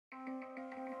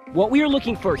What we are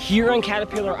looking for here on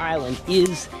Caterpillar Island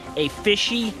is a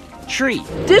fishy tree.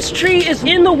 This tree is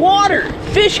in the water.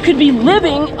 Fish could be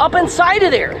living up inside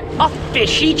of there. A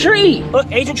fishy tree. Look,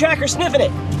 Agent Tracker sniffing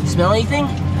it. Smell anything?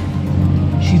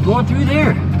 She's going through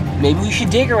there. Maybe we should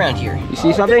dig around here. You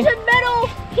see something? It's a metal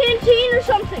canteen or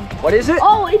something. What is it?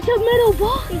 Oh, it's a metal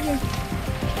box.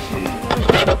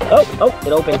 Oh,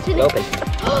 it opened. It opened.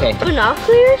 Okay.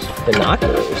 Binoculars?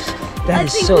 Binoculars? That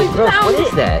is so gross. What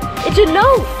is that? It's a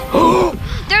note.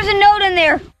 There's a note in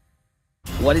there.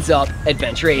 What is up,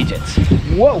 adventure agents?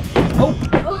 Whoa.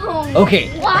 Oh.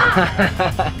 Okay.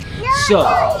 Wow. So,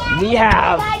 we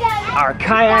have our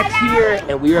kayaks here,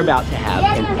 and we are about to have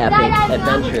an epic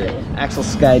adventure. Axel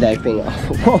skydiving.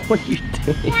 Whoa, what are you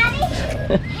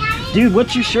doing? Dude,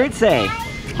 what's your shirt say?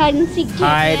 Hide and seek champion.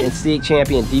 Hide and seek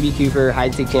champion. DB Cooper, hide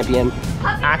and seek champion.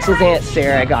 Axel's Aunt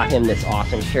Sarah got him this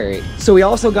awesome shirt. So we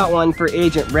also got one for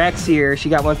Agent Rex here. She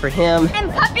got one for him.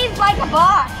 And Puppy's like a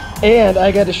boss. And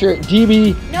I got a shirt,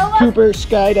 DB Cooper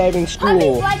Skydiving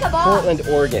School, like Portland,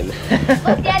 Oregon.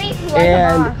 Look, Daddy's like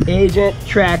And a boss. Agent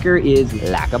Tracker is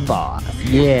like a boss.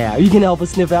 Yeah, you can help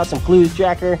us sniff out some clues,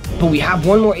 Tracker. But we have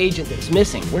one more agent that's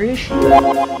missing. Where is she?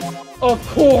 Of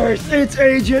course, it's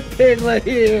Agent Piglet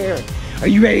here. Are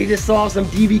you ready to solve some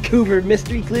DB Cooper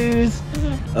mystery clues?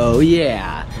 Oh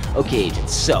yeah. Okay,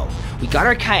 agents, so we got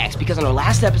our kayaks because on our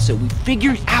last episode we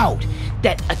figured out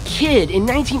that a kid in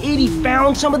 1980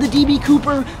 found some of the DB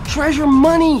Cooper treasure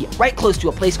money right close to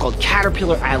a place called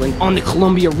Caterpillar Island on the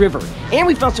Columbia River. And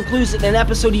we found some clues in an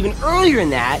episode even earlier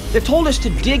than that told us to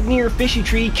dig near Fishy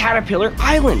Tree Caterpillar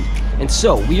Island. And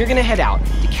so we are gonna head out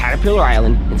to Caterpillar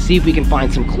Island and see if we can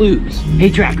find some clues.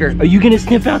 Hey Tracker, are you gonna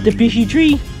sniff out the fishy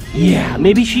tree? Yeah,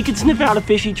 maybe she could sniff out a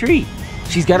fishy tree.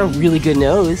 She's got a really good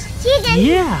nose. She can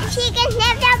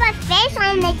sniff out a fish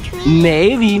on the tree.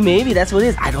 Maybe that's what it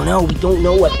is. I don't know. We don't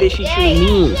know what fishy tree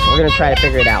means. We're gonna try to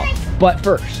figure it out. But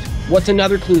first, what's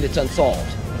another clue that's unsolved?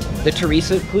 The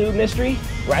Teresa clue mystery,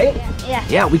 right? Yeah.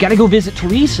 Yeah, we gotta go visit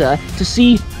Teresa to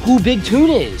see who Big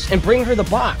Tuna is and bring her the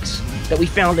box that we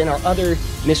found in our other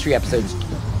mystery episodes.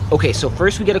 Okay, so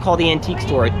first we gotta call the antique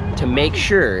store to make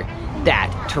sure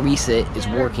that Teresa is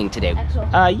working today.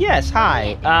 Yes,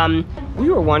 hi.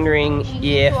 We were wondering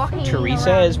if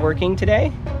Teresa is working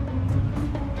today?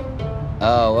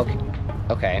 Oh,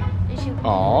 okay.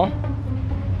 Aw.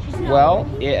 Well,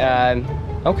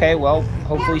 okay, well,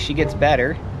 hopefully she gets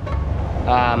better.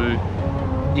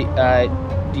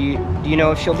 Do you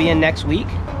know if she'll be in next week?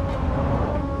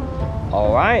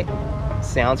 All right,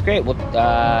 sounds great. Well,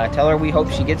 tell her we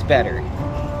hope she gets better.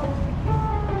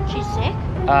 She's sick?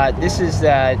 This is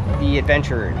the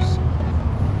adventurers.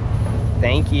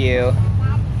 Thank you.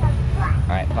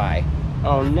 All right, bye.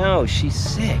 Oh no, she's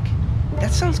sick.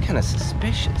 That sounds kind of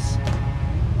suspicious,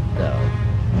 though.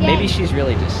 Maybe she's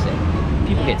really just sick.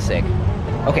 People get sick.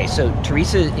 Okay, so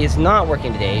Teresa is not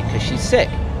working today because she's sick,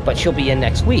 but she'll be in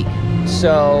next week.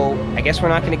 So I guess we're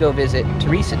not going to go visit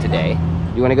Teresa today.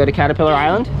 You want to go to Caterpillar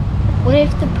Island? What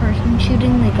if the person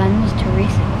shooting the gun was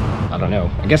Teresa? I don't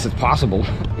know. I guess it's possible.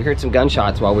 We heard some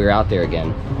gunshots while we were out there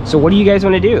again. So what do you guys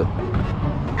want to do?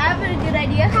 I have a good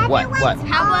idea. What?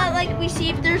 How about like we see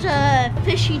if there's a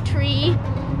fishy tree,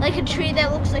 like a tree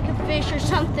that looks like a fish or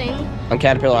something. On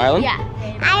Caterpillar Island? Yeah.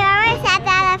 I always said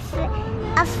that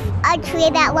a tree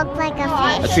that looked like a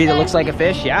fish. A tree that looks like a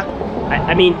fish, yeah.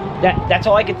 I mean, that's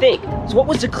all I could think. So what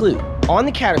was the clue? On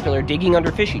the caterpillar digging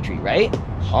under fishy tree, right?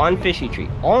 On fishy tree.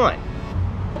 On.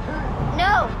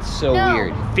 No. So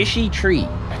weird. Fishy tree.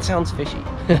 That sounds fishy.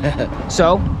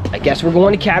 So, I guess we're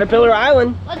going to Caterpillar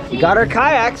Island. We got our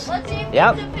kayaks. Let's see if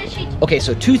Yep. there's a fishy tree. Okay,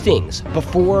 so two things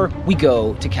before we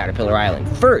go to Caterpillar Island.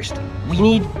 First, we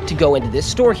need to go into this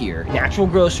store here, Natural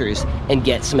Grocers, and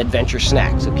get some adventure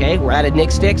snacks, okay? We're out of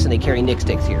Nick Sticks, and they carry Nick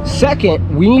Sticks here.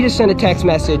 Second, we need to send a text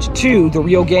message to the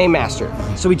Real Game Master.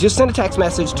 So we just sent a text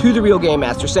message to the Real Game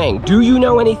Master saying, do you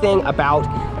know anything about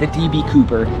the DB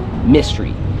Cooper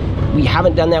mystery? We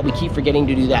haven't done that. We keep forgetting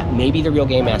to do that. Maybe the Real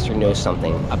Game Master knows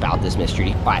something about this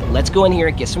mystery. All right, let's go in here,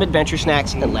 get some adventure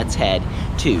snacks, and let's head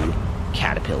to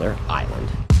Caterpillar Island.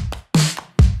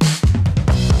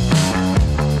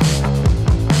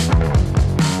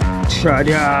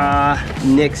 Ta-da!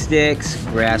 Nick Sticks,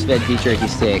 grass-fed beef jerky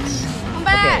sticks. Come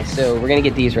back. Okay, so we're gonna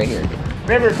get these right here.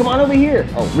 River, come on over here.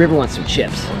 Oh, River wants some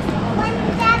chips.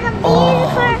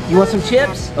 Oh, you want some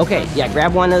chips? Okay, yeah,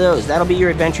 grab one of those. That'll be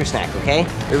your adventure snack, okay?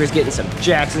 River's getting some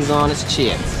Jackson's Honest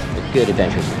chips. They're good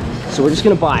adventure snacks. So we're just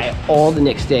gonna buy all the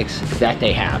Nick Sticks that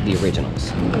they have, the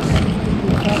originals.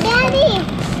 Daddy!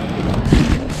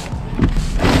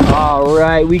 All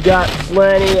right, we got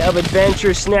plenty of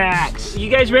adventure snacks.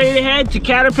 You guys ready to head to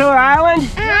Caterpillar Island?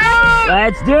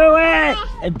 Let's do it!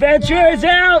 Adventurers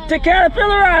out to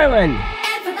Caterpillar Island!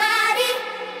 Everybody,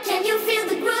 can you feel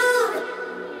the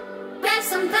groove? Grab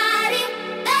somebody,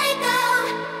 let it go.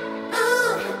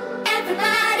 Ooh,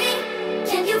 everybody,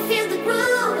 can you feel the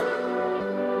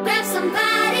groove? Grab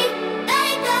somebody, let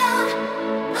it go.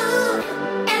 Ooh,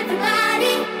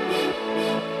 everybody,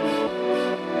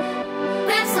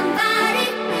 grab somebody.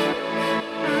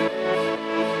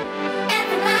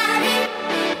 Everybody,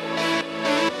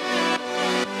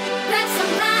 grab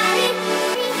somebody.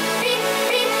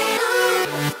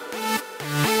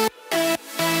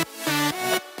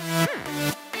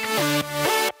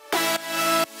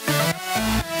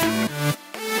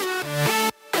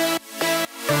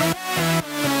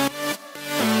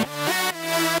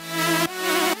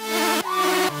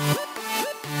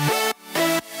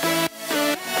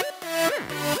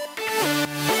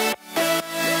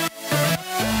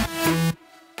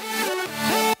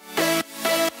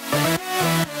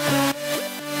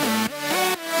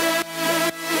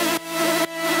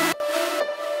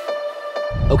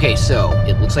 Okay, so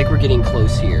it looks like we're getting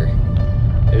close here.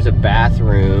 There's a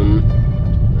bathroom.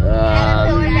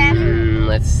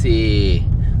 Let's see.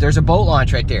 There's a boat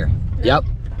launch right there. Yep.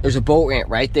 There's a boat ramp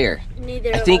right there.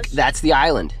 I think that's the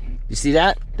island. You see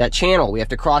that? That channel. We have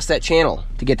to cross that channel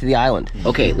to get to the island.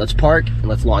 Okay, let's park and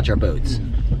let's launch our boats.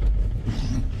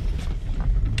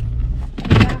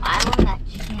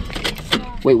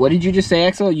 Wait, what did you just say,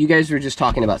 Axel? You guys were just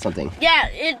talking about something. Yeah,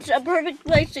 it's a perfect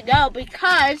place to go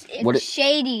because It's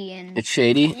shady and It's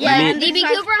shady? Yeah, You mean- DB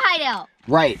Cooper hideout.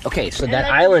 Right, okay, so that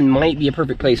island might be a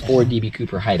perfect place for DB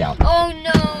Cooper hideout. Oh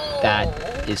no!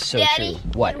 That is so Daddy,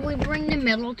 true. What? Did we bring the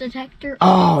metal detector?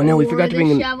 Oh, no, we forgot to bring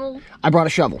the the shovel. I brought a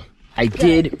shovel. I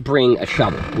did bring a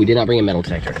shovel. We did not bring a metal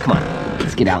detector. Come on,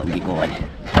 let's get out and get going.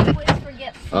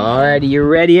 Alright, are you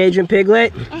ready, Agent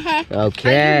Piglet?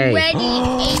 Okay. Are you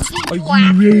ready, Agent Are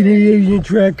you ready, Agent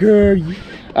Tracker?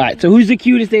 Alright, so who's the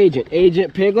cutest agent?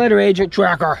 Agent Piglet or Agent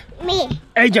Tracker? Me.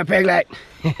 Agent Piglet!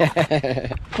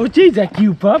 Oh, she's a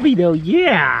cute puppy though,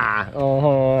 yeah!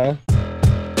 Uh-huh.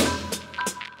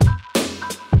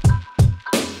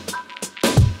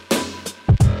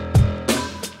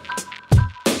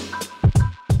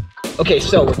 Okay,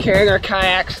 so we're carrying our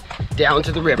kayaks down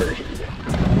to the river.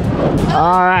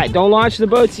 All right, don't launch the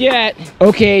boats yet.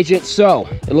 Okay, Agent, so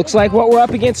it looks like what we're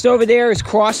up against over there is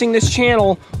crossing this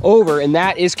channel over, and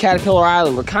that is Caterpillar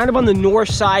Island. We're kind of on the north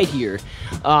side here.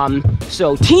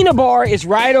 So Tuna Bar is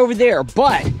right over there,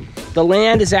 but the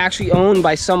land is actually owned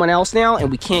by someone else now,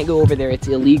 and we can't go over there. It's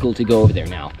illegal to go over there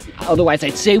now. Otherwise,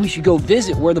 I'd say we should go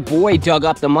visit where the boy dug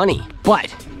up the money.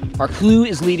 But our clue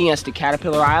is leading us to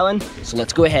Caterpillar Island, so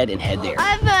let's go ahead and head there.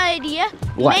 I have an idea.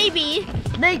 What? Maybe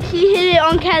like he hit it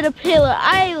on Caterpillar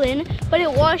Island, but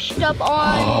it washed up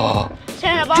on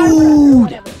Santa Barbara. or Dude,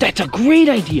 whatever. that's a great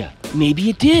idea. Maybe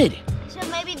it did. So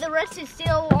maybe the rest is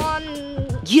still on.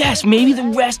 Yes, maybe the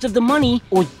rest of the money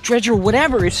or treasure,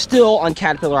 whatever, is still on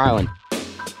Caterpillar Island.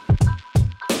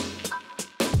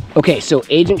 Okay, so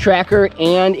Agent Tracker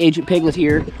and Agent Piglet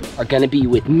here are gonna be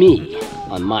with me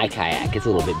on my kayak. It's a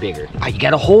little bit bigger. All right, you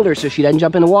gotta hold her so she doesn't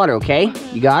jump in the water, okay?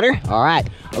 You got her? All right,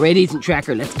 Agent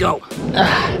Tracker, let's go.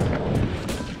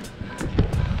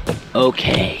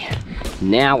 Okay,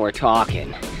 now we're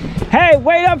talking. Hey,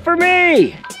 wait up for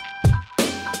me!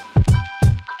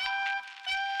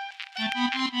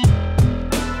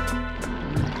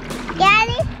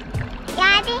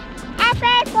 Daddy, after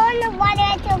I go in the water,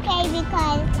 it's okay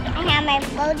because I have my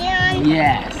floaty on.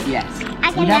 Yes. I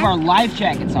We can have our life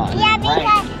jackets on. Yeah, because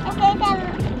right?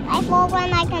 if I fall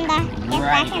when I can get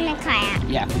back in the kayak.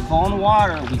 Yeah, if we fall in the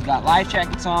water, we've got life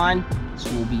jackets on, so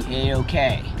we'll be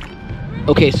A-okay.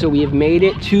 Okay, so we have made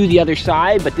it to the other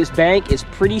side, but this bank is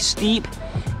pretty steep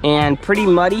and pretty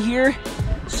muddy here.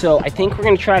 So I think we're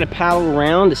gonna try to paddle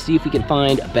around to see if we can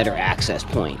find a better access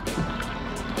point.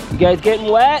 You guys getting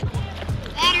wet?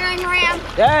 Battering ram.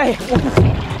 Hey,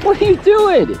 what are you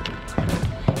doing?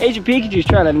 Agent Pikachu's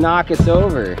trying to knock us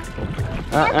over.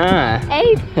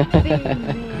 Hey,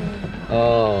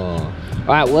 Oh. All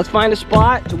right, well, let's find a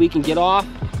spot so we can get off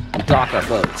and dock our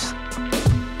boats.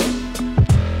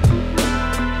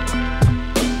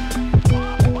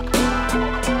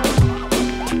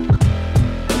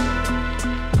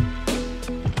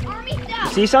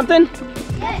 See something?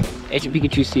 Yes. Agent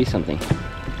Pikachu sees something.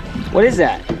 What is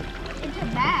that? It's a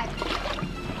bag.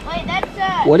 Wait,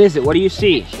 that's What is it? What do you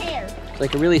see? chair. It's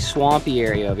like a really swampy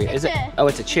area over here. Is it? It's a- Oh,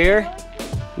 it's a chair?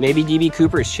 Maybe DB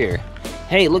Cooper's chair.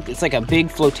 Hey, look, it's like a big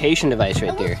flotation device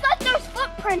right It there. looks like there's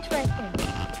footprints right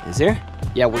there. Is there?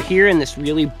 Yeah, we're here in this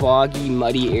really boggy,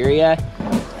 muddy area.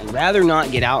 I'd rather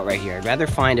not get out right here. I'd rather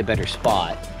find a better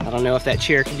spot. I don't know if that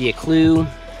chair could be a clue.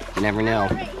 You never know.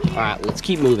 All right, let's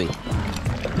keep moving.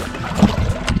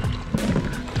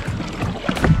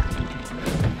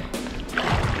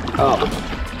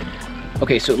 Oh.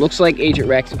 Okay, so it looks like Agent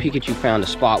Rex and Pikachu found a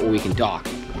spot where we can dock.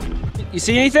 You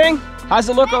see anything? How's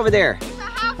it look over there? There's a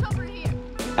house over here.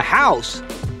 A house?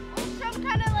 Some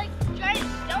kind of like giant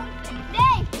stone thing.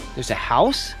 Nay! There's a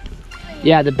house?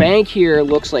 Yeah, the bank here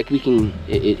looks like we can,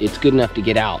 it's good enough to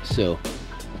get out, so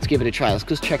let's give it a try. Let's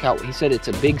go check out, he said it's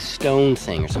a big stone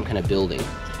thing or some kind of building.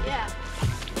 Yeah.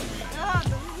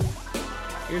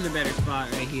 Here's a better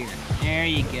spot right here. There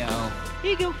you go.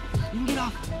 There you go. You can get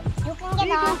off. You can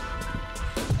get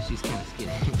off. She's kind of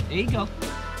skinny. There you go.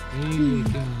 There you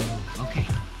go. Okay.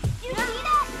 You see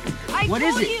that? I What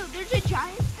told is it? you, there's a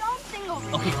giant stone thing over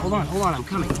there. Okay, hold on, I'm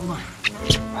coming, hold on.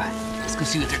 All right, let's go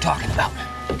see what they're talking about.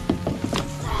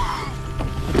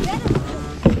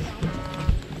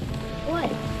 What?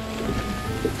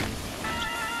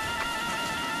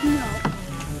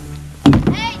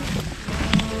 No. Hey!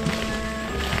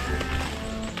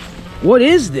 What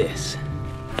is this?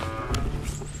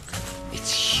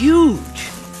 It's huge.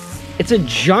 It's a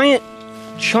giant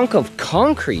chunk of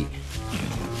concrete.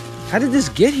 How did this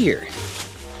get here?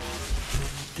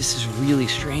 This is really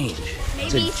strange.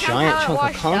 It's a giant chunk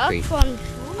of concrete.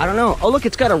 I don't know. Oh, look,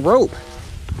 it's got a rope.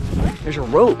 There's a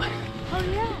rope Oh,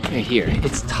 yeah. right here.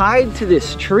 It's tied to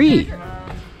this tree.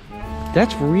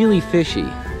 That's really fishy.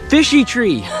 Fishy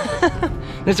tree.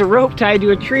 There's a rope tied to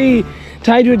a tree,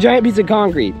 tied to a giant piece of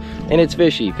concrete. And it's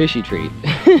fishy. Fishy tree.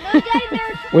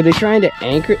 Were they trying to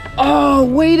anchor it? Oh,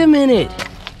 wait a minute.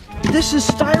 This is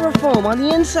styrofoam on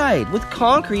the inside with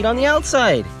concrete on the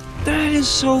outside. That is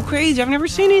so crazy. I've never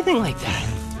seen anything like that.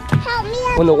 Help me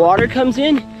out. When the water comes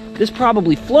in, this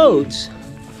probably floats.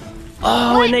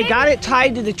 Oh, and they got it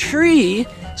tied to the tree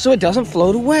so it doesn't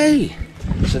float away.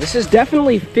 So this is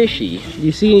definitely fishy. Do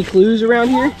you see any clues around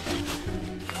here?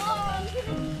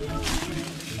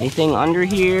 Anything under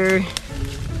here?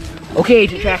 Okay,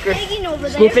 Agent Tracker. Digging over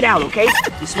there. Sniff it out, okay?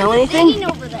 You smell anything? Digging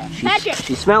over there. Patrick.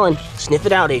 She's smelling. Sniff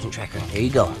it out, Agent Tracker. There you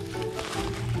go.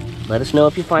 Let us know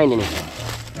if you find anything.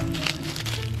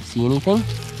 See anything?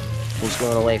 She's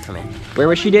going away from it. Where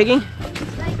was she digging?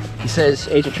 He says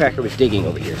Agent Tracker was digging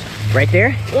over here. Right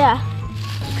there? Yeah.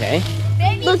 Okay.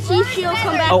 Let's see if she'll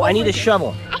come back. Oh, I need a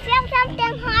shovel. I found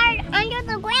something hard under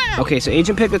the ground. Okay, so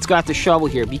Agent Piglet's got the shovel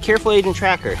here. Be careful, Agent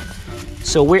Tracker.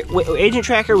 So where Agent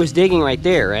Tracker was digging right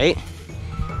there, right?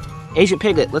 Agent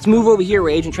Piglet, let's move over here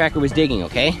where Agent Tracker was digging,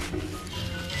 okay?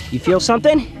 You feel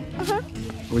something? Uh-huh.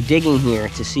 We're digging here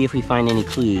to see if we find any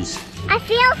clues. I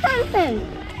feel something.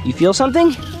 You feel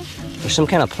something? There's some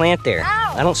kind of plant there.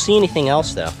 Ow. I don't see anything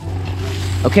else though.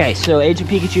 Okay, so Agent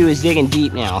Pikachu is digging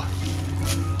deep now.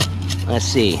 Let's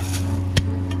see.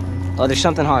 Oh, there's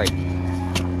something hard.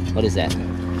 What is that?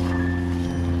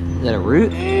 Is that a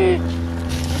root?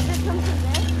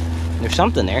 There's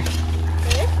something there.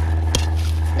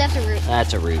 That's a root.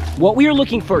 That's a root. What we are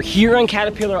looking for here on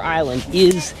Caterpillar Island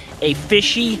is a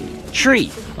fishy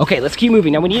tree. Okay, let's keep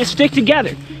moving. Now we need to stick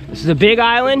together. This is a big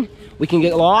island. We can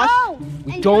get lost. Oh,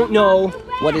 We don't know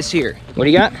what is here. What do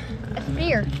you got? a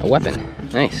spear. A weapon.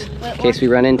 Nice. In case we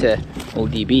run into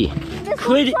old DB.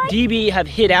 Could DB have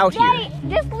hid out here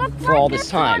This looks for all this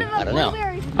time? I don't know.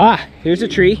 Ah, here's a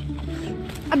tree.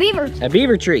 A beaver. A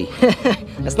beaver tree.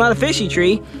 That's not a fishy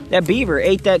tree. That beaver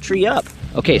ate that tree up.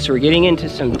 Okay, so we're getting into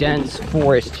some dense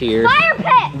forest here. Fire pit.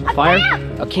 A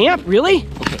camp. A camp? Really?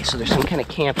 Okay, so there's some kind of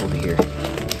camp over here.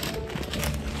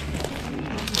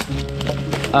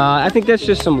 I think that's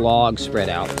just some logs spread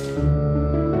out.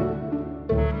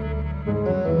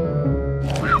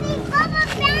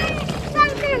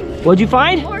 What'd you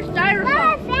find? More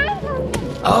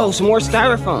styrofoam. Oh, some more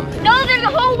styrofoam. No, there's a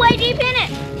hole way deep in it.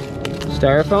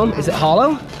 Styrofoam? Is it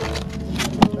hollow?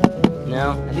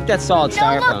 No, I think that's solid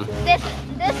styrofoam. No, look,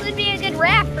 this would be a good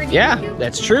raft for DB Yeah, Cooper.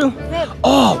 that's true.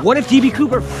 Oh, what if DB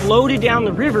Cooper floated down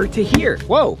the river to here?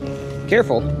 Whoa,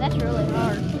 careful. That's really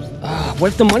hard. What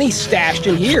if the money's stashed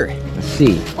in here? Let's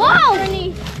see. Whoa!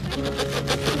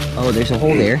 Oh, there's a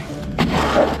hole there.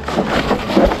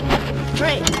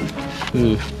 Right.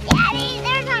 Daddy,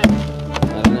 there's a...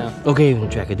 I don't know. Okay,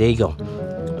 Agent Tracker, there you go.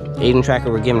 Agent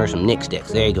Tracker, we're giving her some Nick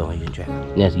sticks. There you go, Agent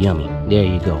Tracker. That's yummy. There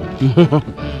you go.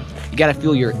 You gotta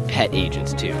feel your pet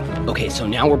agents too. Okay, so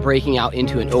now we're breaking out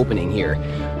into an opening here.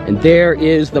 And there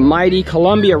is the mighty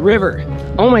Columbia River.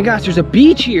 Oh my gosh, there's a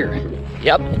beach here.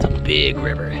 Yep, it's a big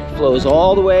river. It flows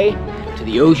all the way to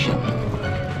the ocean.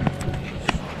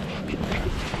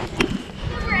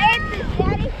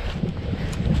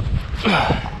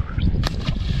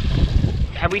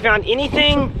 Have we found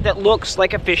anything that looks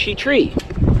like a fishy tree?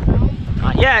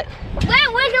 Not yet.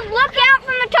 Wait, we can look out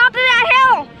from the top of that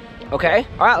hill. Okay,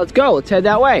 all right, let's go. Let's head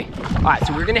that way. All right,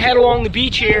 so we're gonna head along the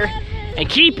beach here and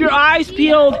keep your eyes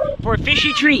peeled for a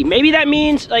fishy tree. Maybe that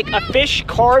means like a fish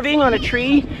carving on a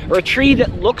tree or a tree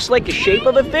that looks like the shape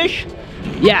of a fish.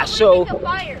 Yeah, so, Make a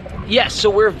fire. yes, so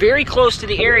we're very close to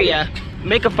the area.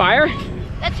 Make a fire?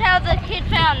 That's how the kid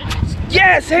found it.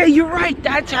 Yes, hey, you're right.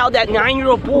 That's how that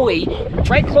 9-year-old boy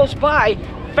right close by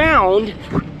found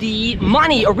the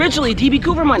money, originally DB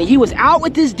Cooper money. He was out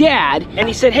with his dad and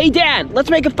he said, hey dad, let's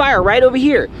make a fire right over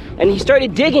here. And he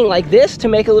started digging like this to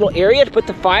make a little area to put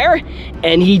the fire,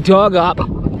 and he dug up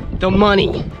the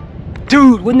money.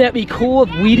 Dude, wouldn't that be cool if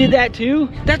we did that too?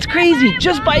 That's crazy,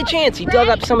 just by chance he dug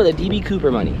up some of the DB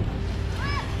Cooper money.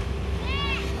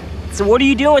 So what are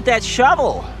you doing with that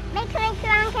shovel? Make sure in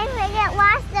case we get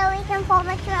lost so we can pull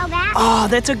the trail back. Oh,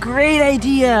 that's a great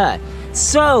idea.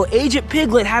 So, Agent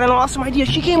Piglet had an awesome idea.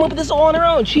 She came up with this all on her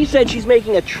own. She said she's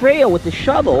making a trail with the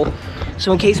shovel,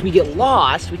 so in case we get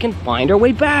lost, we can find our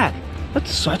way back.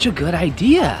 That's such a good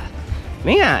idea.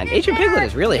 Man, Agent Piglet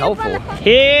is really helpful.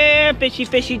 Here, fishy,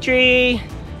 fishy tree.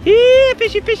 Here,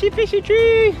 fishy, fishy, fishy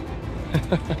tree.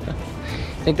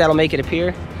 Think that'll make it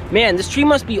appear? Man, this tree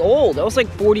must be old. That was like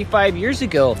 45 years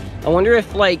ago. I wonder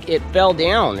if like it fell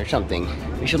down or something.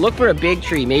 We should look for a big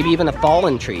tree, maybe even a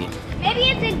fallen tree. Maybe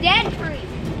it's a dead tree.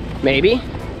 Maybe.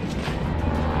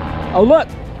 Oh look,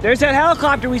 there's that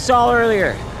helicopter we saw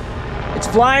earlier. It's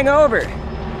flying over.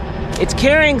 It's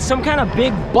carrying some kind of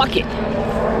big bucket.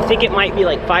 I think it might be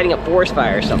like fighting a forest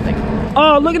fire or something.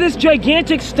 Oh, look at this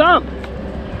gigantic stump.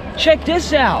 Check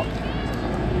this out.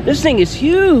 This thing is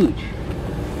huge.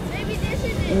 Maybe this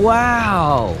is it.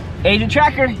 Wow. Agent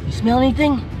Tracker, you smell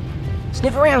anything?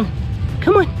 Sniff around.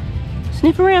 Come on,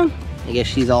 sniff around. I guess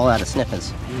she's all out of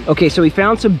sniffers. Okay, so we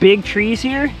found some big trees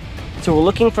here. So we're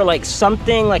looking for like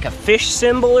something like a fish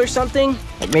symbol or something.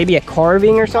 Like maybe a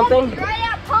carving or something. Dry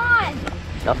out pond.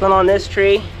 Nothing on this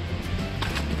tree.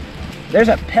 There's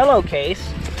a pillowcase.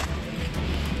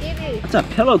 What's a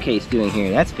pillowcase doing here?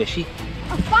 That's fishy.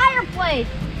 A fireplace.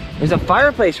 There's a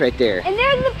fireplace right there. And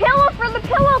there's the pillow for the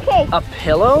pillowcase. A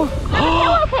pillow?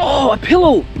 Oh, a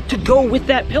pillow to go with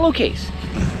that pillowcase.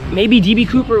 Maybe DB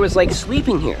Cooper was like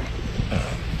sleeping here.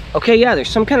 Okay, yeah, there's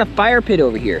some kind of fire pit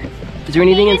over here. Is there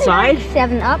anything inside?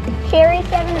 7-Up. Cherry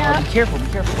 7-Up. Be careful, be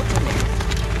careful. What's in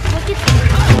there? Look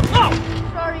at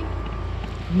Oh! Sorry.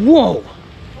 Whoa!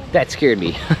 That scared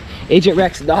me. Agent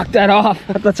Rex knocked that off.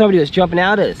 I thought somebody was jumping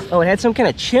out at us. Oh, it had some kind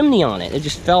of chimney on it. It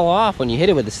just fell off when you hit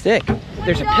it with a stick.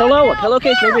 There's a pillow, a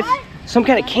pillowcase, maybe it's some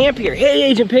kind of camp here. Hey,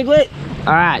 Agent Piglet.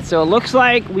 All right, so it looks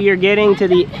like we are getting to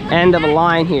the end of a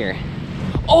line here.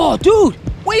 Oh, dude,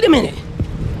 wait a minute.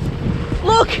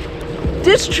 Look,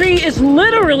 this tree is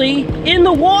literally in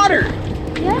the water.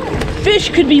 Yeah. Fish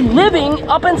could be living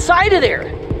up inside of there.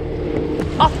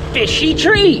 A fishy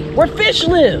tree, where fish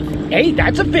live. Hey,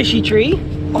 that's a fishy tree.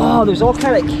 Oh, there's all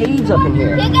kind of caves up in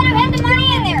here. You gotta have the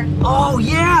money in there. Oh,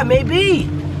 yeah, maybe.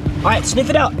 All right, sniff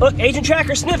it out. Look, Agent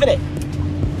Tracker, sniffing it.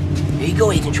 There you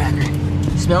go, Agent Tracker.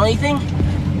 Smell anything?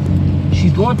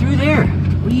 She's going through there.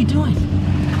 What are you doing?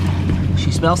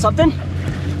 She smells something?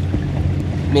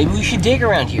 Maybe we should dig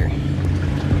around here.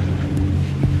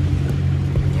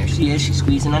 There she is, she's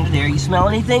squeezing under there. You smell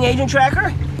anything, Agent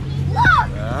Tracker?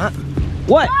 Look!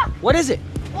 What? Look. What is it?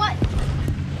 What?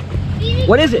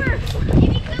 What is it?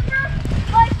 DB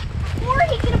Cooper, like, or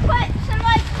he could have put some,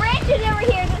 like, branches over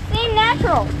here that seem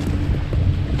natural.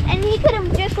 And he could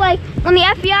have just, like, when the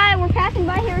FBI were passing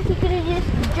by here, he could have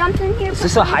just jumped in here. Is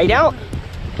this a hideout?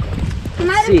 He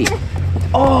might Let's have see. just,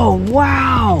 Oh,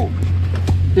 wow.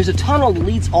 There's a tunnel that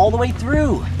leads all the way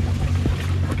through.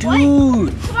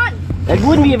 Dude. come on. That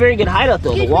wouldn't be a very good hideout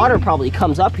though. Excuse The water probably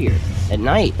comes up here at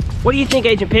night. What do you think,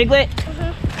 Agent Piglet?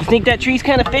 You think that tree's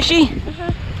kind of fishy?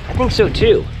 I think so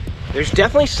too. There's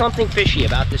definitely something fishy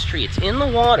about this tree. It's in the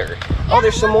water. Oh,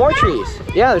 there's some more trees.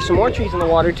 Yeah, there's some more trees in the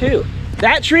water too.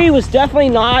 That tree was definitely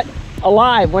not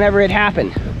alive whenever it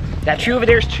happened. That tree over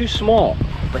there is too small.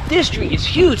 But this tree is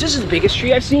huge. This is the biggest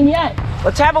tree I've seen yet.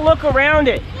 Let's have a look around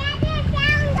it.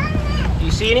 Do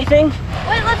you see anything?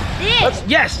 Wait, let's dig.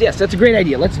 Yes, that's a great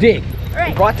idea. Let's dig. Right.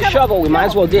 We brought the shovel, we might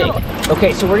as well dig.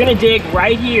 Okay, so we're gonna dig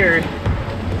right here.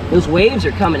 Those waves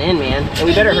are coming in, man. And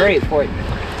we better hurry before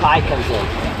tide comes in.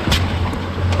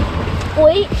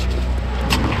 Wait,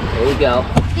 There we go.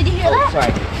 did you hear that?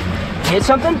 Sorry. You hit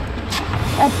something?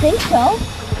 I think so.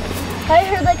 I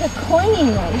heard like a clanging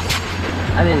noise.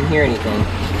 I didn't hear anything.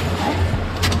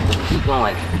 Keep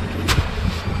going.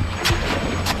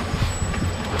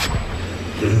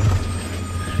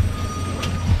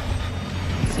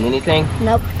 See anything?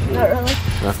 Nope, not really.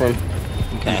 Nothing?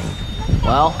 Okay.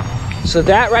 Well, So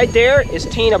that right there is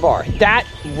Tina Bar. That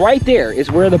right there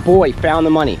is where the boy found the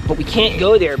money. But we can't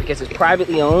go there because it's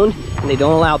privately owned and they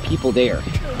don't allow people there.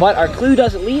 But our clue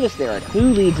doesn't lead us there. Our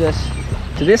clue leads us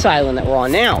to this island that we're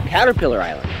on now, Caterpillar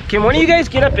Island. Can one of you guys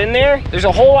get up in there? There's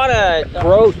a whole lot of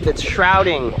growth that's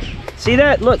shrouding. See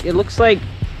that? Look, it looks like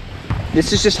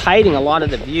this is just hiding a lot of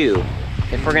the view.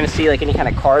 If we're gonna see like any kind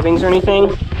of carvings or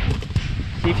anything,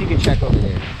 see if you can check over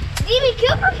there. DB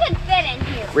Cooper could fit in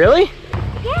here. Really?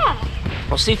 Yeah.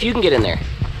 Well, see if you can get in there.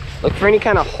 Look for any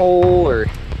kind of hole or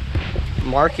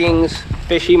markings,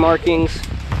 fishy markings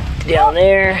down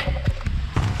there.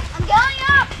 I'm going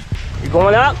up. You're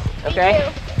going up? Okay.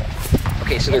 Me too.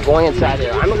 Okay, so they're going inside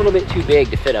there. I'm a little bit too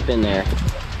big to fit up in there.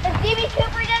 If DB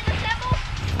Cooper does the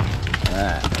symbol.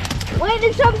 Alright. Wait,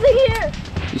 there's something here.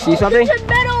 You see something? It's a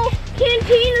metal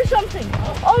canteen or something.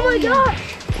 Oh my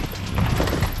gosh.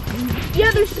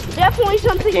 Yeah, there's definitely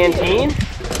something Canteen?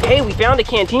 Hey, we found a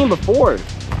canteen before. Or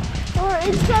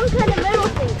it's some kind of metal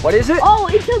thing. What is it? Oh,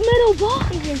 it's a metal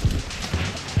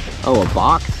box. Oh, a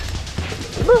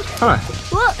box? Look, Huh.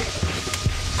 look.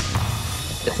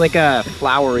 It's like a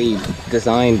flowery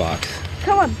design box.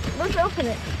 Come on, let's open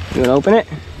it. You wanna open it?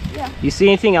 Yeah. You see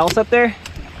anything else up there?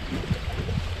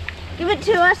 Give it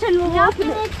to us and we'll open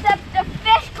it. Except the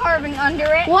fish carving under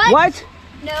it. What?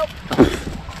 Nope.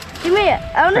 Give me it.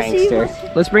 I want to see Prankster.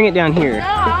 what's... Let's bring it down here. No,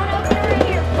 I want to open it right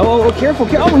here. Oh, careful.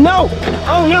 Oh, no.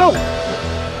 Oh, no.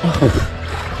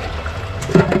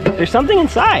 There's something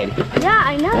inside. Yeah,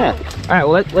 I know. Yeah. All right,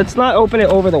 well, let's not open it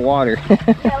over the water.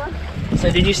 So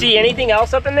did you see anything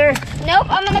else up in there? Nope,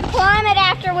 I'm going to climb it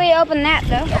after we open that,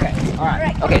 though. Okay, all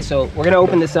right. Okay, so we're going to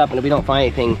open this up, and if we don't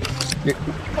find anything,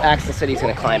 Axel said he's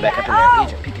going to climb back up in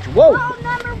there. Agent Pikachu. Whoa. Oh,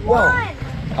 number one.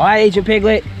 All right, Agent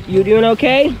Piglet, you doing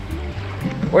okay?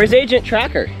 Where's Agent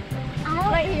Tracker?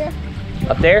 Right here.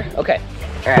 Up there? Okay.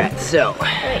 All right, so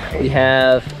we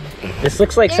have, this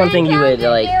looks like something you would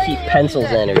like keep pencils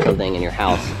in or something in your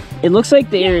house. It looks like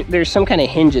there's some kind of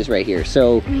hinges right here.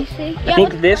 So Let me see. I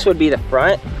think this would be the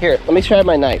front. Here, let me try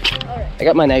my knife. I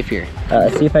got my knife here.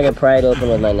 Let's see if I can pry it open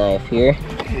with my knife here.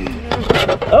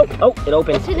 Oh, it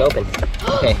opened. It opened.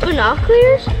 Okay.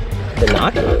 Binoculars?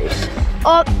 Binoculars.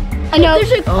 Oh, I know.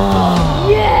 There's a... Oh,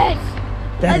 Yes!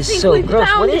 that I is think so we gross.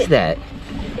 found What is it. that?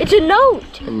 It's a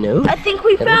note. A note? I think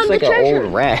we That found looks the like treasure. an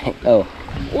old rag. Oh.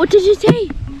 What did you say?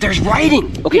 There's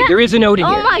writing. Okay, Yeah. there is a note in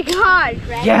here. Oh my god.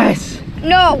 Yes.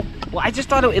 No. Well, I just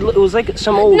thought it was like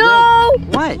some old. No.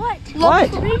 What?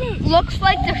 What? Looks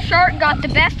like the shark got the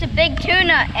best of big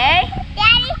tuna, eh?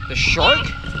 Daddy? The shark?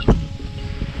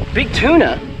 Big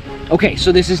tuna? Okay,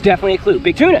 so this is definitely a clue.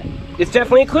 Big tuna. It's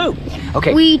definitely a clue.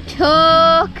 Okay. We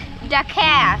took the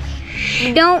cash.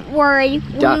 Don't worry.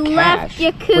 Duck we cash. left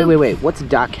your coop. Wait. What's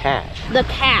duck cash? The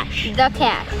cash. The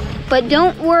cash. But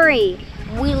don't worry.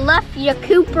 We left your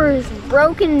Cooper's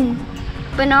broken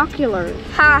binoculars.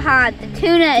 Ha, the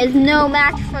tuna is no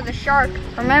match for the shark.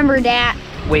 Remember that.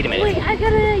 Wait a minute. Wait, I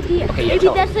got an idea. Okay, yeah, Maybe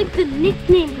tell that's like the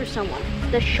nickname for someone.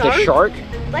 The shark? The shark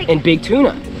Like- and big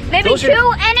tuna. Maybe Those are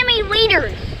two enemy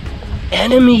leaders.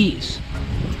 enemies.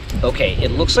 Okay,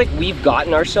 it looks like we've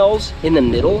gotten ourselves in the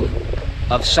middle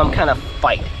of some kind of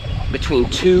fight between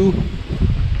two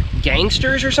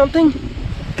gangsters or something.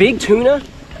 Big tuna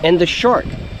and the shark.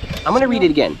 I'm gonna read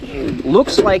it again.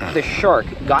 Looks like the shark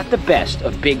got the best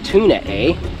of big tuna,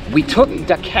 eh? We took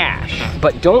the cash,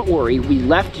 but don't worry, we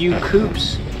left you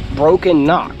Coop's broken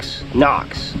knocks.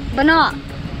 Binoc.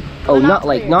 Oh, not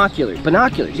like binoculars.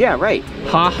 Binoculars, yeah, right.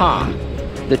 Ha.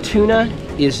 The tuna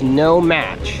is no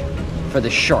match for the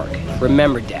shark.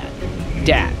 Remember, Dad.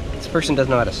 This person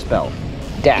doesn't know how to spell.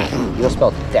 Dad. You don't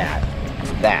spell dad.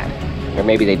 It's that. Or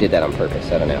maybe they did that on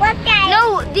purpose. I don't know.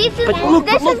 No, this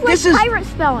is This is pirate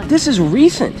spelling. This is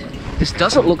recent. This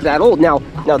doesn't look that old. Now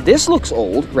this looks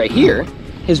old right here.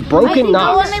 His broken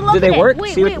knocks. let me look Do they at it. work?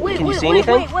 Wait, See wait, can you see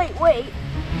anything? Wait.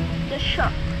 The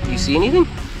shark. Do you see anything?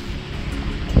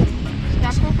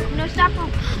 Stop.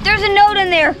 There's a note in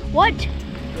there. What?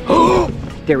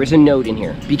 There is a note in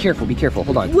here. Be careful.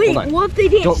 Hold on. Wait, Hold on. what if they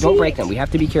didn't Don't see break it? them. We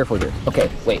have to be careful here. Okay,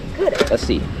 wait. Let's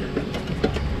see.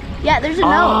 Yeah, there's a note.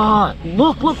 Ah,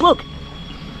 look.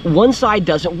 One side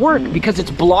doesn't work because it's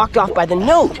blocked off by the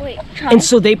note. Wait, And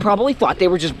so they probably thought they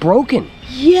were just broken.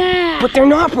 Yeah. But they're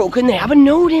not broken, they have a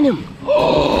note in them.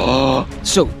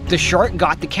 So the shark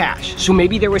got the cash. So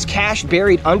maybe there was cash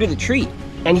buried under the tree.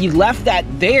 and he left that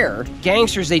there.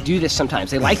 Gangsters, they do this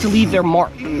sometimes. They like to leave their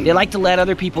mark. They like to let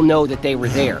other people know that they were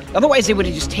there. Otherwise, they would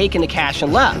have just taken the cash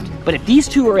and left. But if these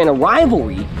two are in a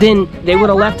rivalry, then they would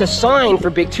have left a sign for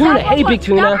Big Tuna. Hey, Big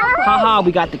Tuna, haha,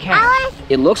 we got the cash.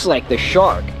 It looks like the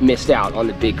shark missed out on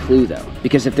the big clue, though.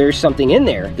 Because if there's something in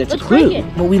there that's a clue,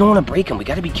 well, we don't want to break them. We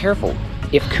got to be careful.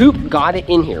 If Coop got it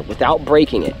in here without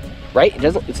breaking it, right?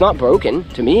 It's not broken.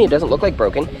 To me, it doesn't look like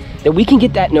broken. Then we can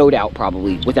get that note out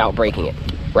probably without breaking it,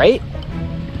 right?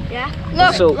 Yeah.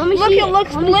 Look, so, let me see. It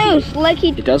looks loose. Like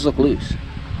it does look loose.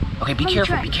 Okay, be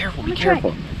careful, be careful, be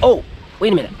careful. Oh,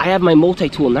 wait a minute. I have my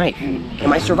multi-tool knife and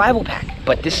my survival pack.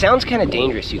 But this sounds kind of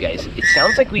dangerous, you guys. It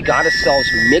sounds like we got ourselves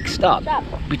mixed up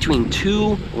between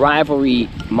two rivalry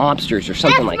mobsters or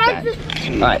something like that.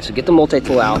 All right, so get the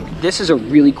multi-tool out. This is a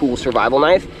really cool survival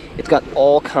knife. It's got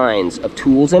all kinds of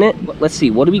tools in it. Let's see,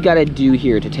 what do we got to do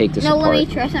here to take this apart? Let me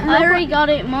try something. I already got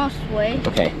it most way.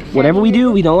 Okay, whatever we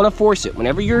do, we don't want to force it.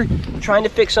 Whenever you're trying to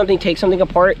fix something, take something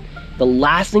apart, the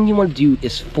last thing you want to do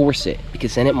is force it,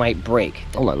 because then it might break.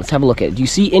 Hold on, let's have a look at it. Do you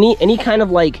see any kind of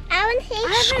like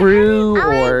screw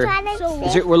or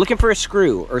we're looking for a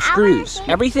screw or screws.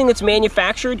 Everything that's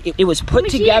manufactured, it was put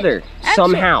together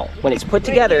somehow. When it's put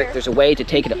together, there's a way to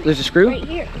take it up. There's a screw? Right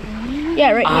here.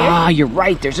 Yeah, right here. Ah, you're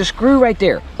right. There's a screw right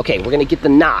there. Okay, we're gonna get the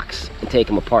knocks and take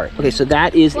them apart. Okay, so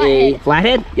that is a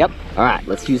flathead? Yep. All right,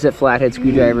 let's use that flathead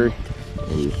screwdriver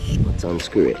and let's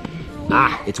unscrew it.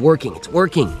 Ah, it's working, it's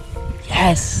working.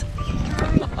 Yes.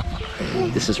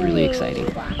 This is really exciting.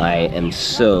 I am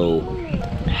so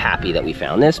happy that we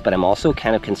found this, but I'm also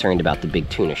kind of concerned about the big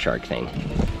tuna shark thing.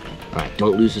 All right,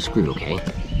 don't lose the screw, okay?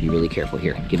 Be really careful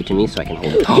here. Give it to me so I can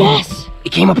hold it. Yes!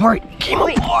 It came apart. It came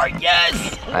apart,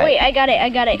 yes! Right. Wait, I got it, I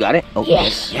got it. You got it? Oh,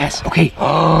 yes. Yes, okay.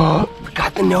 Oh, we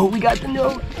got the note, we got the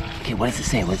note. Okay, what does it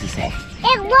say? What does it say?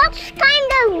 It looks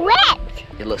kind of ripped.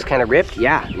 It looks kind of ripped?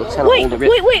 Yeah, it looks kind of old and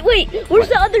ripped. Wait. Where's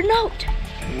the other note?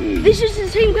 This is the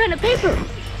same kind of paper.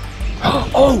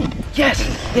 Oh, yes.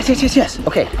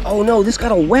 Okay. Oh no, this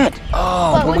got all wet.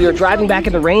 Oh, when we were driving back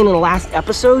in the rain in the last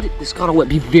episode, this got all wet.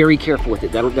 Be very careful with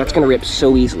it. That's gonna rip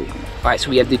so easily. All right,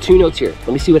 so we have the two notes here.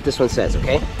 Let me see what this one says,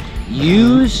 okay?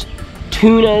 Use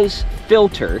Tuna's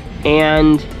filter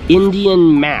and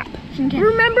Indian map.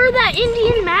 Remember that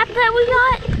Indian map that we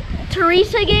got?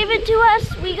 Teresa gave it to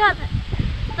us. We got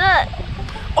the...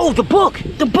 Oh, the book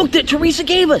that Teresa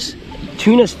gave us.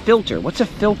 Tuna's filter. What's a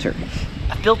filter?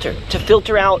 A filter to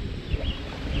filter out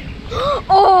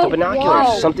the binoculars.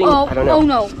 Whoa. Something, I don't know. Oh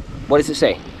no. What does it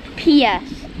say? P.S.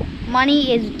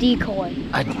 Money is decoy.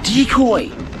 A decoy.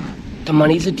 The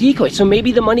money's a decoy. So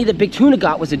maybe the money that Big Tuna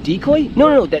got was a decoy?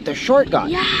 No, that the shark got.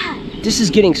 Yeah. This is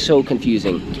getting so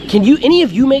confusing. Can any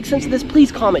of you make sense of this?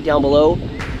 Please comment down below.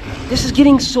 This is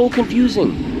getting so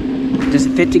confusing. Does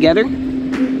it fit together?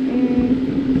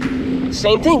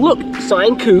 Same thing. Look,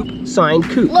 sign Coop, sign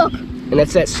Coop. Look. And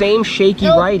that's that same shaky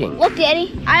writing. Look,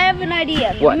 Daddy, I have an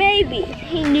idea. What? Maybe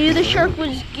he knew the shark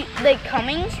was like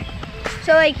coming,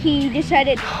 so like he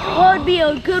decided what would be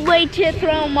a good way to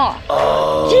throw him off.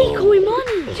 Oh. Decoy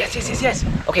money. Yes.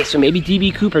 Okay, so maybe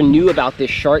DB Cooper knew about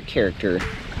this shark character,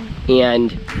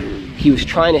 and he was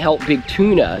trying to help Big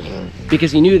Tuna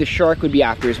because he knew the shark would be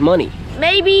after his money.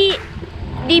 Maybe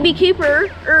DB Cooper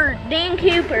or Dan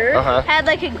Cooper had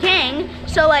like a gang,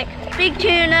 so like Big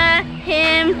Tuna,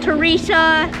 him,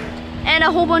 Teresa, and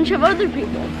a whole bunch of other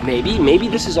people. Maybe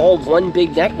this is all one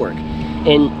big network,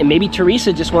 and maybe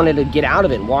Teresa just wanted to get out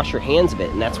of it and wash her hands of it,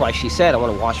 and that's why she said, I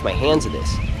want to wash my hands of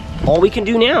this. All we can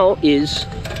do now is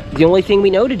the only thing we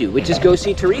know to do, which is go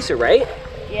see Teresa, right?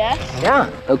 Yeah.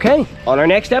 Yeah, okay. On our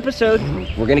next episode,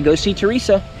 we're gonna go see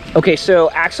Teresa. Okay, so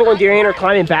Axel and Darian are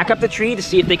climbing back up the tree to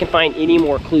see if they can find any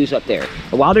more clues up there.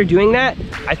 And while they're doing that,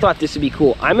 I thought this would be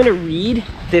cool. I'm gonna read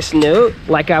this note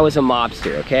like I was a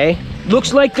mobster, okay?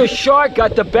 Looks like the shark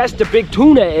got the best of Big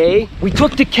Tuna, eh? We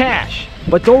took the cash,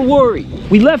 but don't worry.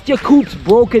 We left your coops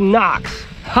broken knocks.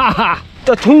 Ha ha,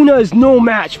 the tuna is no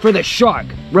match for the shark.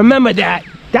 Remember that.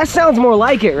 That sounds more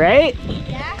like it, right?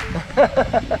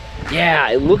 Yeah. Yeah,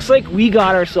 it looks like we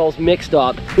got ourselves mixed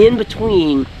up in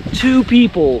between two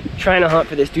people trying to hunt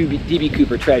for this DB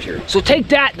Cooper treasure. So take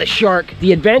that, the shark.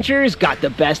 The adventurers got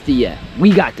the best of you.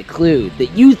 We got the clue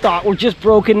that you thought were just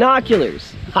broken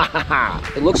binoculars. Ha ha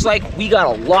ha. It looks like we got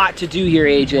a lot to do here,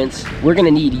 agents. We're gonna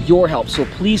need your help, so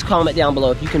please comment down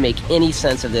below if you can make any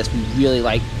sense of this. We'd really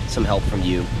like some help from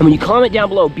you. And when you comment down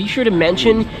below, be sure to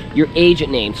mention your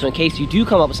agent name, so in case you do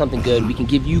come up with something good, we can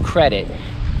give you credit.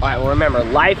 All right, well remember,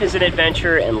 life is an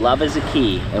adventure and love is a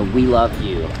key, and we love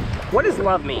you. What does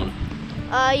love mean?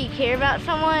 You care about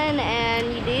someone and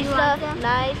you do stuff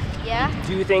nice. Yeah.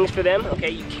 Do things for them, okay?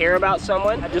 You care about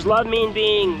someone. Does love mean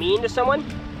being mean to someone?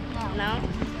 No.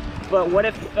 But what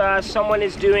if someone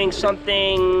is doing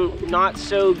something not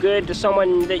so good to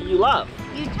someone that you love?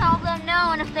 You tell them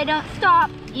no, and if they don't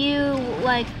stop, you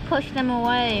like push them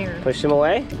away or Push them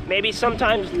away? Maybe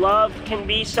sometimes love can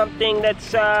be something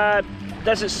that's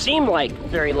doesn't seem like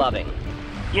very loving.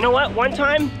 You know what? One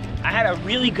time I had a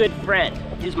really good friend.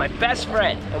 He was my best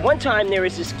friend. And one time there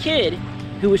was this kid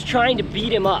who was trying to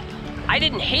beat him up. I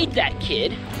didn't hate that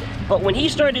kid, but when he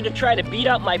started to try to beat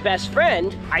up my best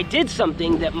friend, I did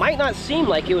something that might not seem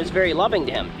like it was very loving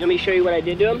to him. You want me to show you what I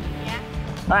did to him? Yeah.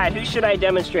 All right, who should I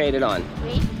demonstrate it on?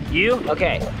 Me. You?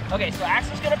 Okay. Okay, so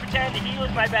Axel's gonna pretend that he was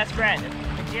my best friend.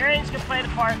 Darian's gonna play the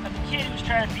part of the kid who was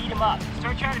trying to beat him up.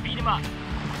 Start trying to beat him up.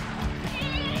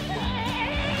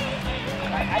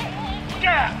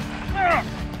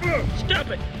 Stop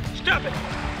it! Stop it!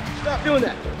 Stop doing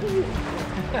that!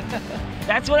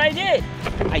 That's what I did.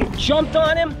 I jumped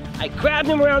on him, I grabbed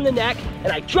him around the neck,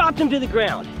 and I dropped him to the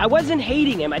ground. I wasn't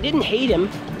hating him, I didn't hate him.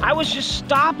 I was just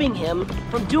stopping him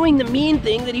from doing the mean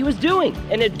thing that he was doing.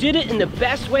 And I did it in the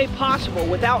best way possible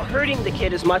without hurting the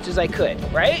kid as much as I could,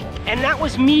 right? And that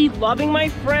was me loving my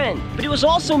friend. But it was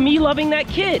also me loving that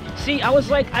kid. See, I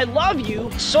was like, I love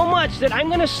you so much that I'm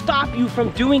gonna stop you from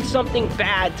doing something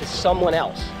bad to someone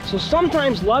else. So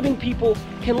sometimes loving people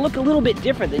can look a little bit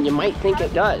different than you might think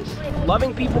it does.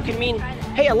 Loving people can mean,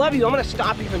 hey, I love you, I'm gonna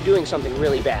stop you from doing something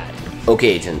really bad. Okay,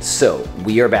 agents, so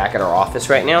we are back at our office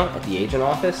right now, at the agent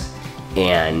office,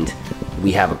 and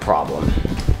we have a problem.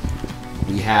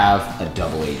 We have a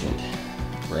double agent,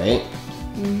 right?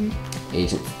 Mm-hmm.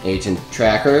 Agent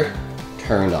Tracker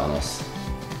turned on us.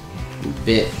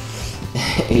 Bit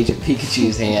Agent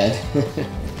Pikachu's hand.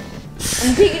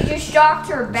 And Pikachu shocked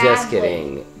her badly. Just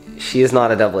kidding. She is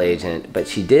not a double agent, but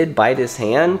she did bite his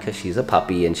hand because she's a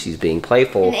puppy and she's being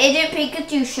playful. And Agent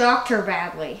Pikachu shocked her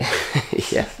badly.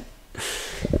 Yeah.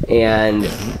 And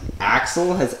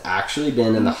Axel has actually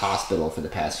been in the hospital for the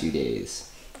past few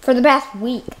days. For the past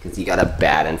week. Because he got a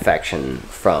bad infection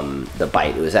from the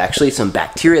bite. It was actually some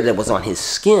bacteria that was on his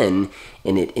skin,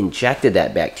 and it injected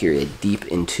that bacteria deep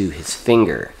into his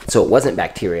finger. So it wasn't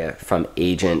bacteria from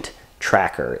Agent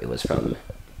Tracker, it was from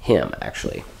him,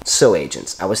 actually. So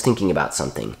agents, I was thinking about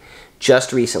something.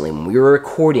 Just recently, when we were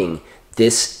recording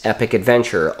this epic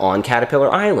adventure on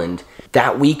Caterpillar Island,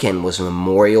 that weekend was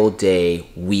Memorial Day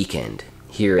weekend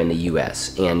here in the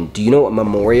US. And do you know what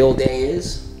Memorial Day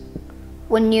is?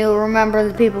 When you remember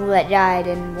the people that died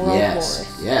in World Wars.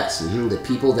 Yes, the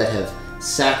people that have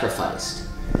sacrificed.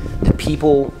 The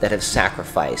people that have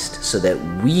sacrificed so that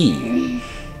we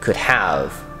could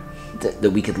have,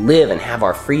 that we could live and have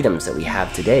our freedoms that we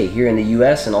have today here in the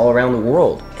US and all around the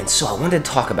world. And so I wanted to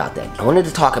talk about that. I wanted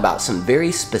to talk about some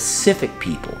very specific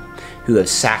people who have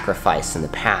sacrificed in the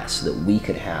past so that we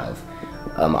could have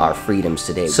our freedoms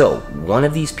today. So one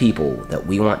of these people that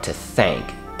we want to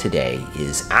thank today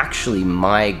is actually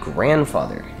my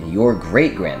grandfather, your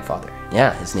great-grandfather.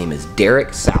 Yeah, his name is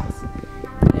Derek South.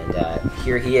 And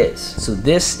here he is. So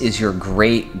this is your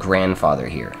great-grandfather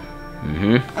here.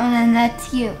 And then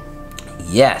that's you.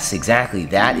 Yes, exactly.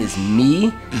 That is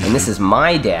me, and this is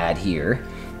my dad here,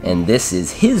 and this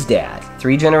is his dad.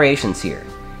 3 generations here.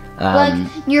 Like,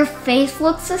 your face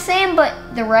looks the same,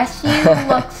 but the rest of you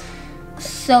looks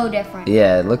so different.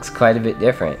 Yeah, it looks quite a bit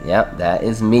different. Yep, that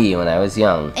is me when I was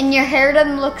young. And your hair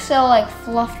doesn't look so, like,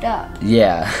 fluffed up.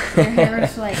 Yeah. Your hair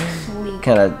is, like, sleek.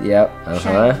 Kind of, yep,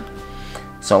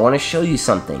 So I want to show you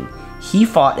something. He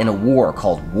fought in a war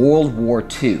called World War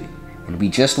II. And we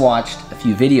just watched a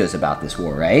few videos about this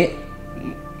war, right?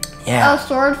 Yeah. Oh,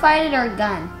 sword fighting or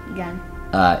gun? Gun.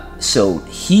 So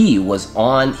he was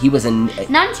in...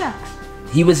 Nunchucks.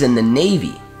 He was in the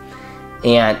Navy.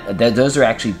 And those are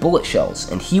actually bullet shells.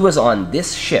 And he was on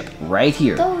this ship right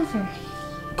here. Those are...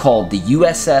 Called the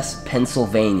USS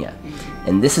Pennsylvania.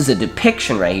 And this is a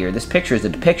depiction right here. This picture is a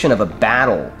depiction of a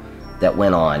battle that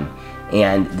went on.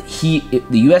 And the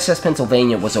USS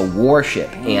Pennsylvania was a warship.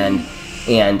 And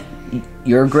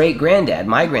your great-granddad,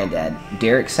 my granddad,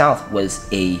 Derek South, was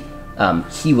he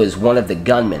was one of the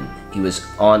gunmen. He was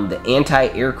on the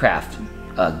anti-aircraft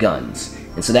guns.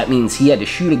 And so that means he had to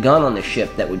shoot a gun on the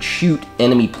ship that would shoot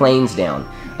enemy planes down,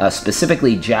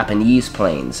 specifically Japanese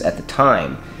planes. At the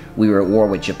time, we were at war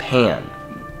with Japan.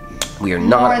 We are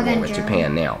not at war with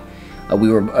Japan now. We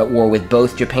were at war with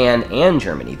both Japan and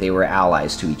Germany. They were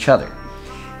allies to each other.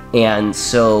 And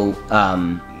so...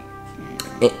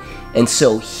 And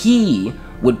so he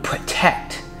would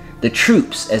protect the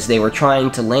troops as they were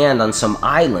trying to land on some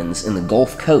islands in the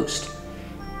Gulf Coast.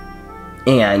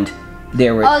 And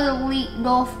there were... Oh, the elite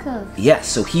Gulf Coast. Yes,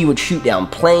 so he would shoot down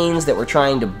planes that were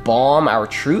trying to bomb our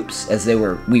troops as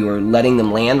we were letting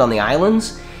them land on the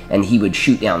islands, and he would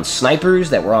shoot down snipers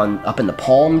that were up in the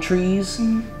palm trees.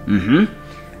 Mm-hmm.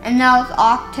 And that was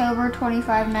October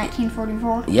 25,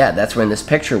 1944? Yeah, that's when this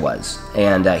picture was.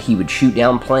 And he would shoot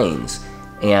down planes.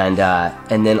 And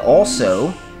then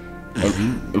also...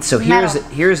 And so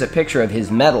here's a picture of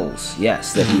his medals,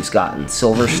 yes, that he's gotten.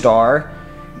 Silver Star,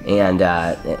 and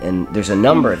there's a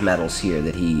number of medals here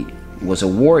that he was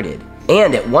awarded.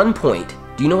 And at one point,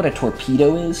 do you know what a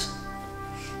torpedo is?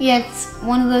 Yeah, it's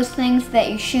one of those things that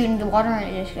you shoot into the water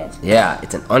and it just goes. Yeah,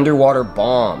 it's an underwater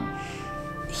bomb.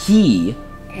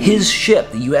 His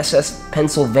ship, the USS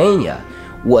Pennsylvania,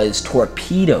 was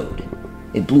torpedoed.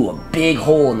 It blew a big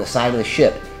hole in the side of the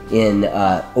ship in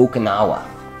Okinawa,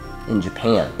 in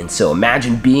Japan. And so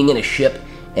imagine being in a ship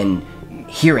and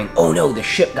hearing, oh no, the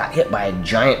ship got hit by a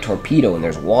giant torpedo and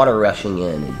there's water rushing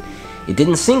in. And it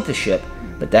didn't sink the ship,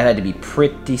 but that had to be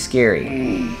pretty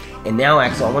scary. And now,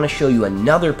 Axel, I want to show you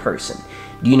another person.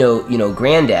 You know,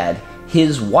 Granddad,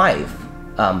 his wife,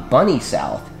 Bunny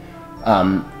South,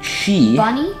 she...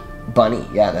 Bunny? Bunny,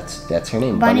 yeah, that's her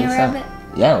name. Bunny Rabbit?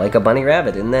 South. Yeah, like a bunny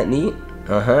rabbit. Isn't that neat?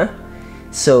 Uh-huh.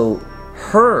 So,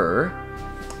 her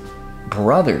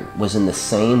brother was in the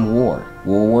same war,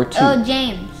 World War II. Oh,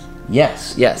 James.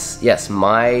 Yes,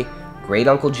 my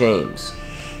great-uncle James.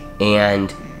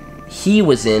 And he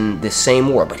was in this same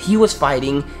war, but he was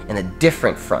fighting in a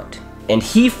different front. And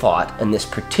he fought in this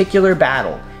particular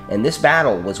battle, and this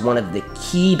battle was one of the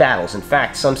key battles. In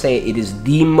fact, some say it is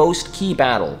the most key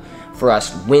battle for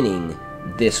us winning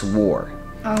this war.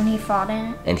 Oh, and he fought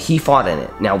in it? And he fought in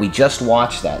it. Now, we just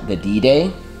watched that, the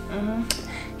D-Day.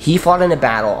 He fought in a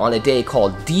battle on a day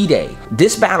called D-Day.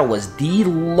 This battle was the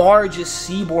largest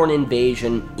seaborne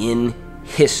invasion in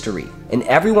history. And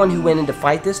everyone who went in to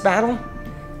fight this battle,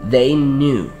 they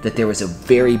knew that there was a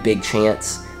very big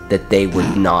chance that they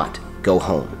would not go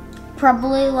home.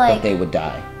 Probably like... that they would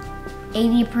die.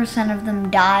 80% of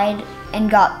them died and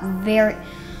got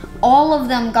all of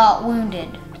them got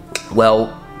wounded.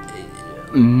 Well,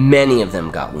 many of them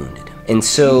got wounded. And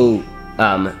so,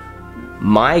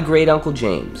 my great-uncle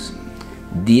James,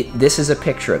 this is a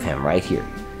picture of him right here.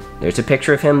 There's a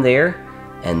picture of him there,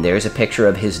 and there's a picture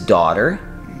of his daughter.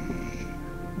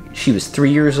 She was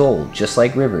 3 years old, just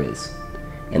like River is.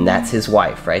 And that's his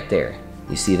wife right there.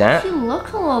 You see that? She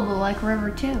looks a little bit like River,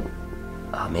 too.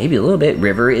 Maybe a little bit.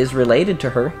 River is related to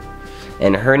her.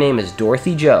 And her name is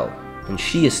Dorothy Jo. And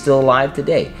she is still alive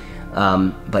today.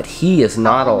 But he is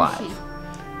not alive.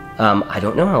 I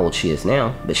don't know how old she is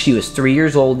now. But she was 3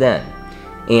 years old then.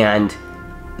 And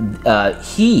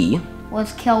he...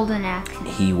 was killed in action.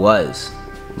 He was.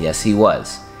 Yes, he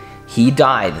was. He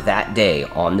died that day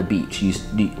on the beach.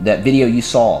 That video you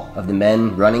saw of the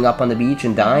men running up on the beach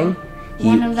and dying?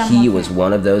 He was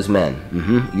one of those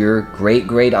men. Your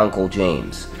great-great-uncle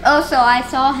James. Oh, so I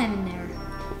saw him in there.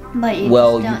 But you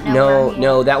well, just don't know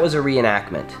no, that was a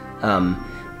reenactment.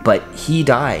 But he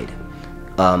died.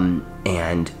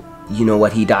 And you know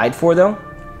what he died for, though?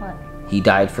 What? He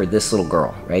died for this little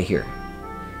girl right here.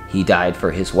 He died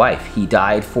for his wife. He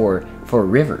died for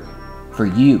River, for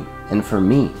you, and for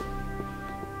me.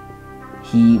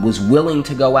 He was willing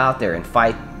to go out there and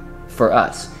fight for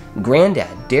us.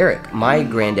 Granddad, Derek, my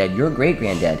granddad, your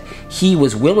great-granddad, he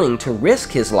was willing to risk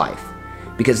his life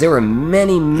because there were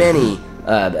many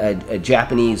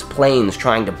Japanese planes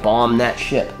trying to bomb that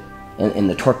ship. And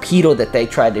the torpedo that they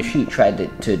tried to shoot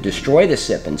tried to destroy the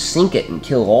ship and sink it and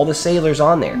kill all the sailors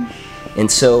on there. And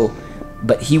so,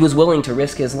 but he was willing to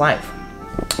risk his life.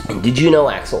 And did you know,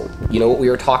 Axel, you know what we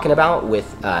were talking about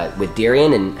with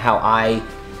Darian and how I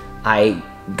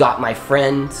got my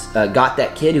friend, got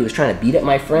that kid who was trying to beat up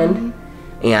my friend,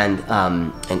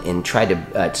 and tried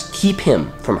to keep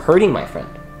him from hurting my friend,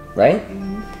 right?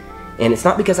 And it's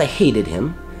not because I hated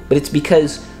him, but it's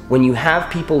because when you have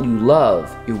people you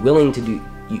love, you're willing to do.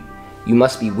 You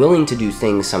must be willing to do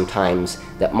things sometimes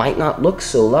that might not look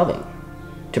so loving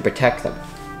to protect them.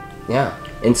 Yeah,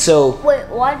 and so. Wait,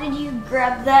 why did you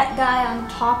grab that guy on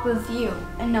top of you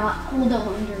and not hold him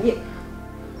under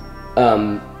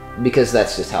you? Because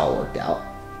that's just how it worked out.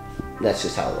 That's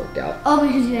just how it worked out. Oh,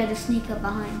 because you had to sneak up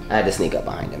behind him. I had to sneak up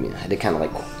behind him. I had to kind of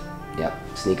like,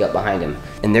 sneak up behind him.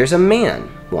 And there's a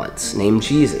man once named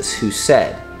Jesus who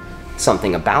said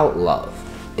something about love.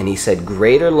 And he said,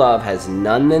 greater love has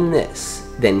none than this,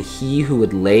 than he who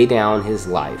would lay down his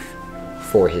life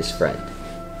for his friend.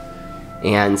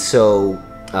 And so,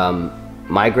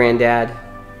 my granddad,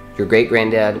 your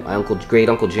great-granddad, my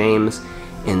great-uncle James,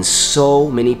 and so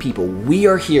many people, we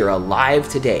are here alive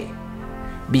today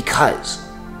because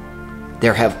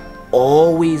there have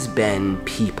always been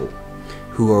people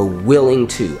who are willing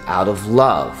to, out of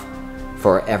love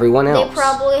for everyone else, They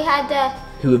probably had to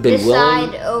who have been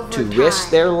willing decide over to time. risk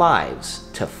their lives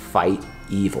to fight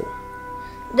evil.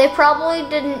 They probably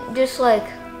didn't just like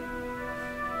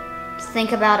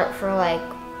think about it for like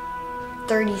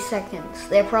 30 seconds.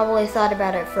 They probably thought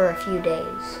about it for a few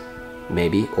days.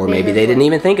 Maybe, or maybe they didn't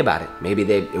even think about it. Maybe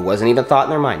it wasn't even thought in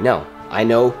their mind. No, I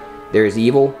know there is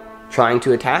evil trying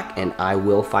to attack, and I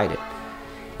will fight it.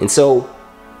 And so,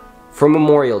 for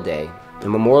Memorial Day,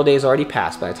 and Memorial Day is already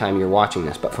passed by the time you're watching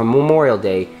this, but for Memorial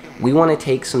Day, we want to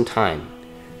take some time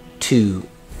to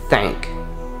thank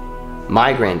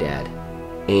my granddad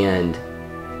and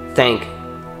thank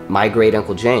my great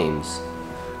Uncle James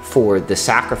for the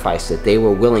sacrifice that they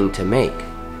were willing to make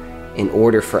in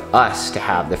order for us to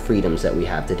have the freedoms that we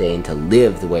have today and to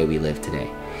live the way we live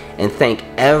today. And thank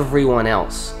everyone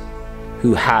else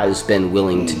who has been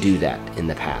willing to do that in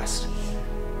the past.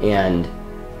 And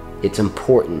it's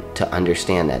important to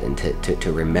understand that and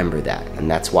to remember that. And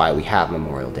that's why we have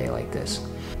Memorial Day like this.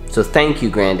 So thank you,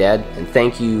 Granddad, and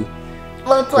thank you,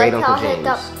 Well, it's Great like Uncle how James.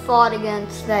 Hiccup fought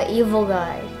against that evil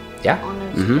guy. Yeah. On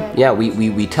his bed. Yeah,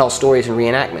 we tell stories and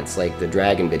reenactments like the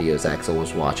dragon videos Axel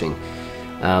was watching.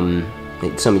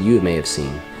 That some of you may have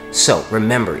seen. So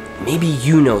remember, maybe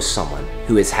you know someone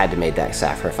who has had to make that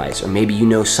sacrifice, or maybe you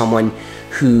know someone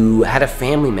who had a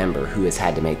family member who has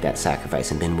had to make that sacrifice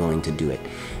and been willing to do it.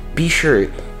 Be sure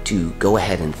to go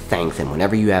ahead and thank them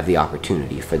whenever you have the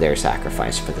opportunity for their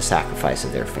sacrifice, for the sacrifice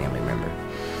of their family member.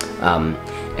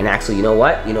 And Axel, you know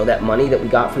what? You know that money that we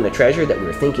got from the treasure that we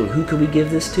were thinking, who could we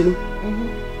give this to?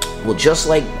 Well, just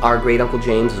like our great Uncle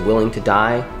James is willing to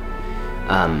die,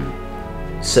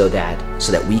 so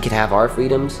that we could have our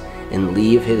freedoms and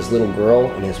leave his little girl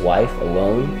and his wife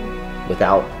alone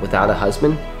without a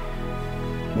husband.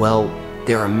 Well,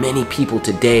 there are many people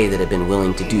today that have been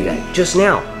willing to do that. Just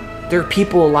now, there are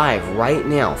people alive right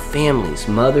now, families,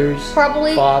 mothers,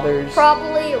 fathers.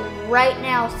 Probably right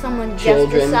now someone Children.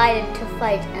 just decided to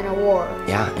fight in a war.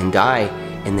 Yeah, and die,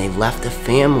 and they've left a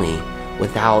family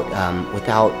without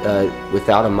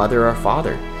a mother or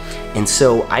father. And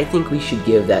so I think we should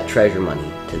give that treasure money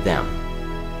to them,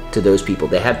 to those people.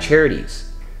 They have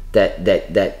charities that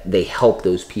they help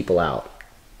those people out,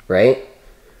 right?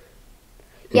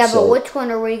 And Yeah, so, but which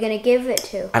one are we going to give it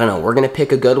to? I don't know. We're going to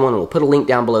pick a good one, and we'll put a link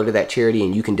down below to that charity,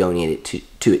 and you can donate it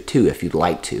to it too if you'd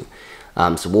like to.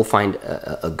 So we'll find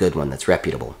a good one that's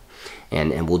reputable,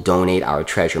 and we'll donate our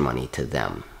treasure money to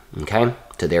them, okay?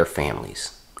 To their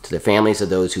families, to the families of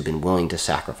those who've been willing to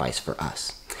sacrifice for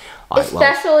us. All right, well,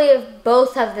 Especially if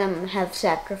both of them have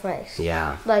sacrificed.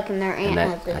 yeah. Like in their aunt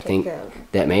has to I take think care of them.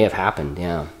 that may have happened,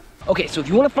 yeah. Okay, so if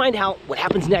you want to find out what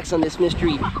happens next on this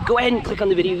mystery, go ahead and click on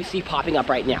the video you see popping up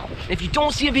right now. If you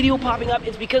don't see a video popping up,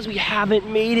 it's because we haven't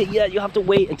made it yet. You'll have to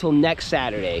wait until next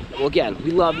Saturday. Well, again,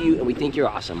 we love you and we think you're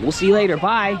awesome. We'll see you later.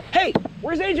 Bye. Hey,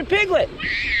 where's Agent Piglet?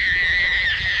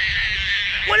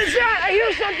 What is that? I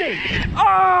hear something.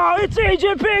 Oh, it's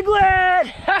Agent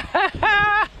Piglet.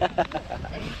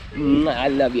 I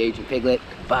love you, Agent Piglet.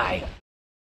 Bye.